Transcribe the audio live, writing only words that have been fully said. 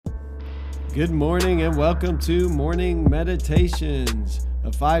Good morning and welcome to Morning Meditations,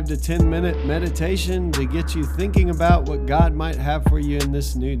 a 5 to 10 minute meditation to get you thinking about what God might have for you in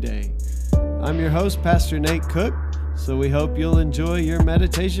this new day. I'm your host, Pastor Nate Cook, so we hope you'll enjoy your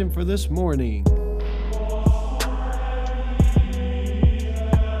meditation for this morning.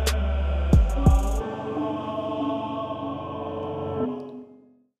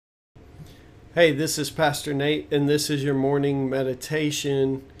 Hey, this is Pastor Nate, and this is your morning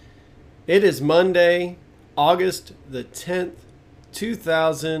meditation. It is Monday, August the 10th,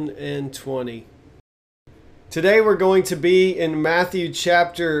 2020. Today we're going to be in Matthew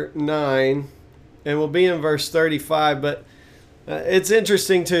chapter 9, and we'll be in verse 35, but it's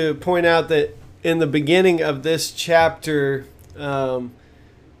interesting to point out that in the beginning of this chapter,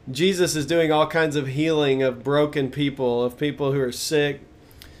 Jesus is doing all kinds of healing of broken people, of people who are sick,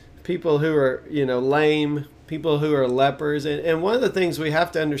 people who are, lame, people who are lepers. And one of the things we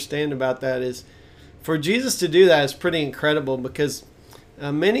have to understand about that is for Jesus to do that is pretty incredible because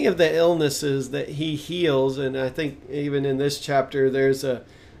many of the illnesses that he heals, and I think even in this chapter, there's a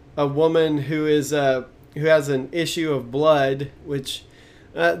woman who has an issue of blood, which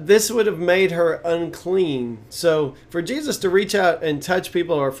this would have made her unclean. So for Jesus to reach out and touch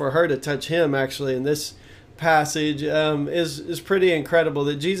people, or for her to touch him actually in this passage is pretty incredible.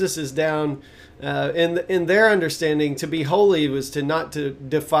 That Jesus is down in their understanding, to be holy was to not to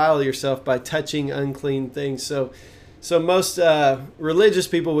defile yourself by touching unclean things. So most religious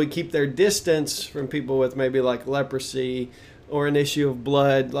people would keep their distance from people with maybe like leprosy or an issue of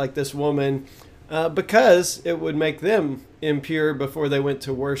blood like this woman because it would make them impure before they went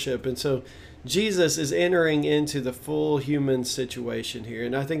to worship. And so Jesus is entering into the full human situation here.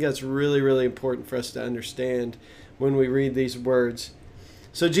 And I think that's really, really important for us to understand when we read these words.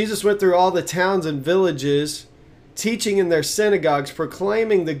 So Jesus went through all the towns and villages, teaching in their synagogues,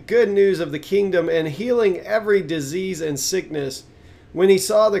 proclaiming the good news of the kingdom and healing every disease and sickness. When he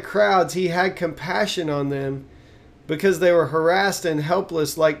saw the crowds, he had compassion on them because they were harassed and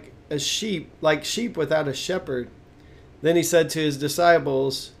helpless like sheep without a shepherd. Then he said to his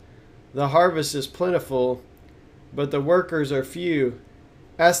disciples, "The harvest is plentiful, but the workers are few.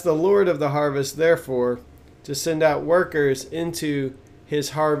 Ask the Lord of the harvest, therefore, to send out workers into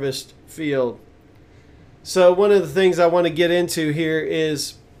his harvest field." So one of the things I want to get into here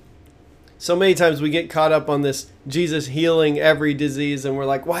is so many times we get caught up on this Jesus healing every disease, and we're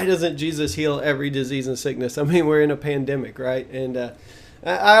like, why doesn't Jesus heal every disease and sickness? I mean, we're in a pandemic, right? And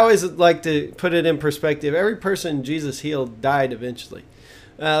I always like to put it in perspective. Every person Jesus healed died eventually.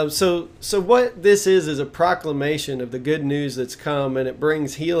 So what this is a proclamation of the good news that's come, and it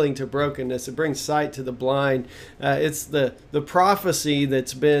brings healing to brokenness. It brings sight to the blind. It's the prophecy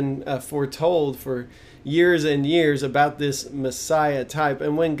that's been foretold for years and years about this Messiah type.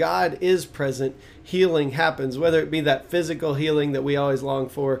 And when God is present, healing happens, whether it be that physical healing that we always long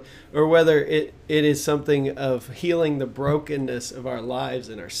for, or whether it is something of healing the brokenness of our lives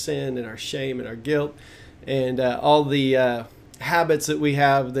and our sin and our shame and our guilt and all the habits that we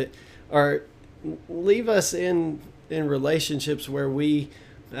have that leave us in relationships where we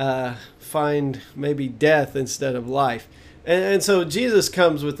find maybe death instead of life. And so Jesus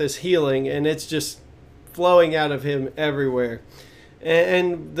comes with this healing, and it's just flowing out of him everywhere.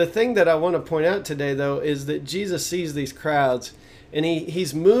 And the thing that I want to point out today, though, is that Jesus sees these crowds, and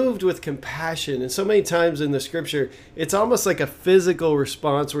he's moved with compassion. And so many times in the scripture, it's almost like a physical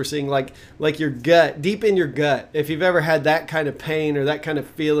response we're seeing, like your gut, deep in your gut. If you've ever had that kind of pain or that kind of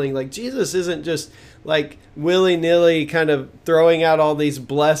feeling, like Jesus isn't just like willy-nilly kind of throwing out all these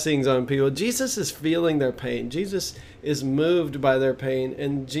blessings on people. Jesus is feeling their pain. Jesus is moved by their pain,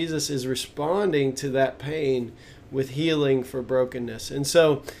 and Jesus is responding to that pain with healing for brokenness. And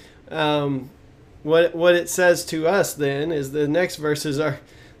so, What it says to us then is the next verses are,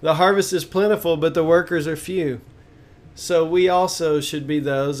 the harvest is plentiful, but the workers are few. So we also should be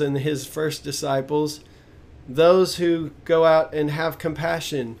those, and his first disciples, those who go out and have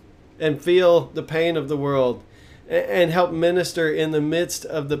compassion and feel the pain of the world and help minister in the midst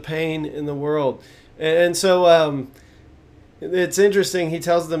of the pain in the world. And so it's interesting, he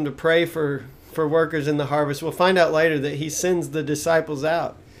tells them to pray for workers in the harvest. We'll find out later that he sends the disciples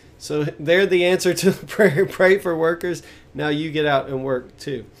out. So they're the answer to the prayer, pray for workers. Now you get out and work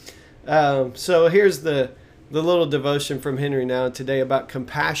too. So here's the little devotion from Henry Nouwen today about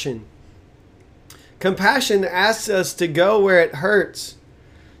compassion. Compassion asks us to go where it hurts,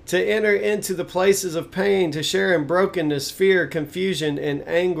 to enter into the places of pain, to share in brokenness, fear, confusion, and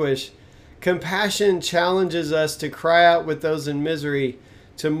anguish. Compassion challenges us to cry out with those in misery,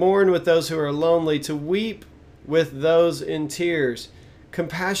 to mourn with those who are lonely, to weep with those in tears.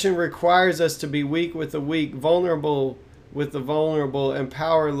 Compassion requires us to be weak with the weak, vulnerable with the vulnerable, and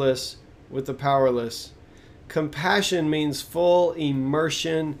powerless with the powerless. Compassion means full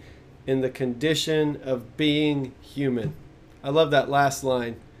immersion in the condition of being human. I love that last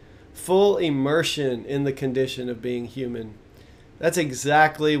line. Full immersion in the condition of being human. That's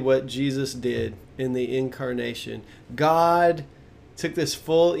exactly what Jesus did in the incarnation. God took this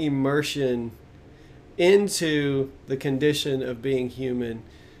full immersion into the condition of being human.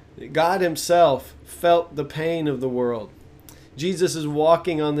 God himself felt the pain of the world. Jesus is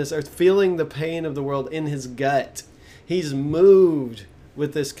walking on this earth, feeling the pain of the world in his gut. He's moved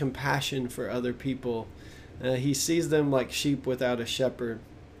with this compassion for other people. He sees them like sheep without a shepherd.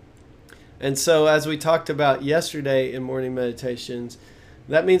 And so, as we talked about yesterday in morning meditations,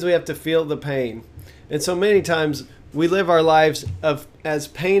 that means we have to feel the pain. And so many times we live our lives as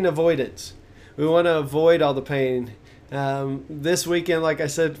pain avoidance. We want to avoid all the pain. This weekend, like I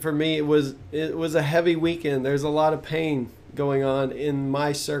said, for me, it was a heavy weekend. There's a lot of pain going on in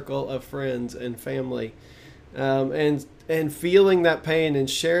my circle of friends and family, and feeling that pain and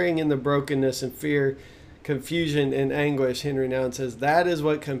sharing in the brokenness and fear, confusion and anguish. Henry Nouwen says that is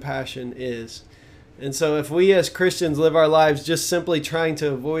what compassion is. And so if we as Christians live our lives just simply trying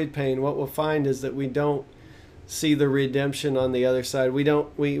to avoid pain, what we'll find is that we don't see the redemption on the other side. We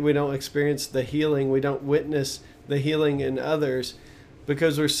don't experience the healing. We don't witness the healing in others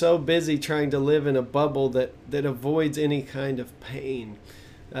because we're so busy trying to live in a bubble that avoids any kind of pain.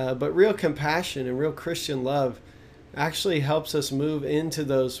 But real compassion and real Christian love actually helps us move into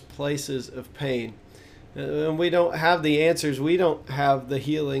those places of pain. And we don't have the answers. We don't have the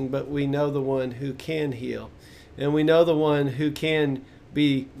healing, but we know the one who can heal. And we know the one who can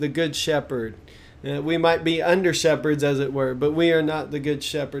be the good shepherd. We might be under shepherds, as it were, but we are not the good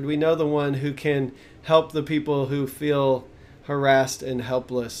shepherd. We know the one who can help the people who feel harassed and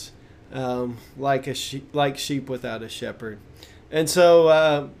helpless, like sheep without a shepherd. And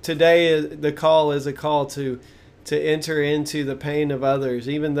so today the call is a call to enter into the pain of others,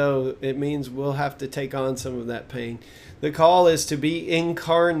 even though it means we'll have to take on some of that pain. The call is to be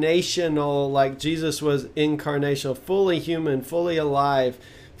incarnational, like Jesus was incarnational, fully human, fully alive,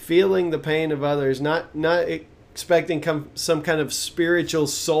 feeling the pain of others, not expecting some kind of spiritual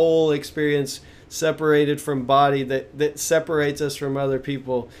soul experience separated from body that separates us from other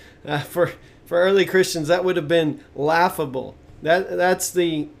people. For early Christians, that would have been laughable. That's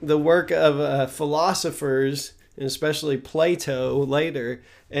the work of philosophers, and especially Plato later,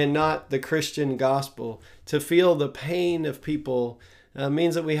 and not the Christian gospel. To feel the pain of people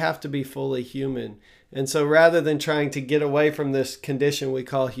means that we have to be fully human. And so rather than trying to get away from this condition we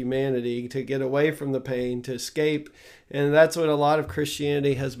call humanity, to get away from the pain, to escape, and that's what a lot of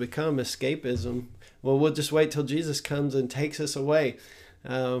Christianity has become, escapism. Well, we'll just wait till Jesus comes and takes us away.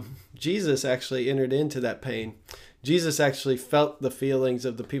 Jesus actually entered into that pain. Jesus actually felt the feelings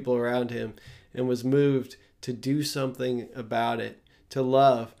of the people around him and was moved to do something about it, to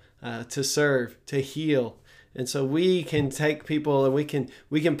love, to serve, to heal. And so we can take people and we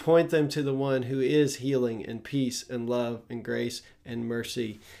can point them to the one who is healing and peace and love and grace and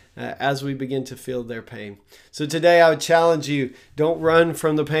mercy as we begin to feel their pain. So today I would challenge you, don't run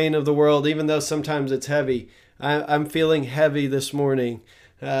from the pain of the world, even though sometimes it's heavy. I'm feeling heavy this morning,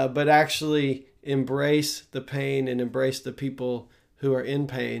 but actually embrace the pain and embrace the people who are in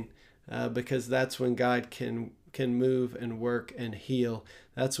pain, because that's when God can move and work and heal.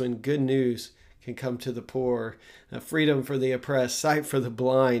 That's when good news can come to the poor, freedom for the oppressed, sight for the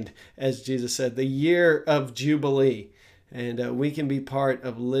blind, as Jesus said, the year of Jubilee. And we can be part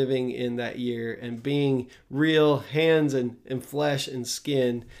of living in that year and being real hands and flesh and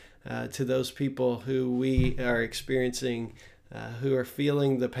skin to those people who we are experiencing, who are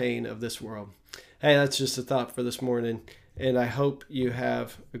feeling the pain of this world. Hey, that's just a thought for this morning, and I hope you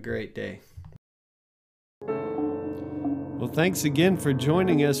have a great day. Well, thanks again for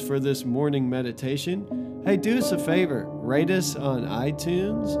joining us for this morning meditation. Hey, do us a favor, rate us on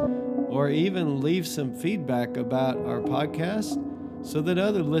iTunes or even leave some feedback about our podcast so that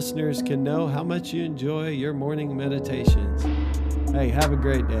other listeners can know how much you enjoy your morning meditations. Hey, have a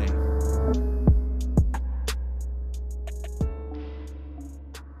great day.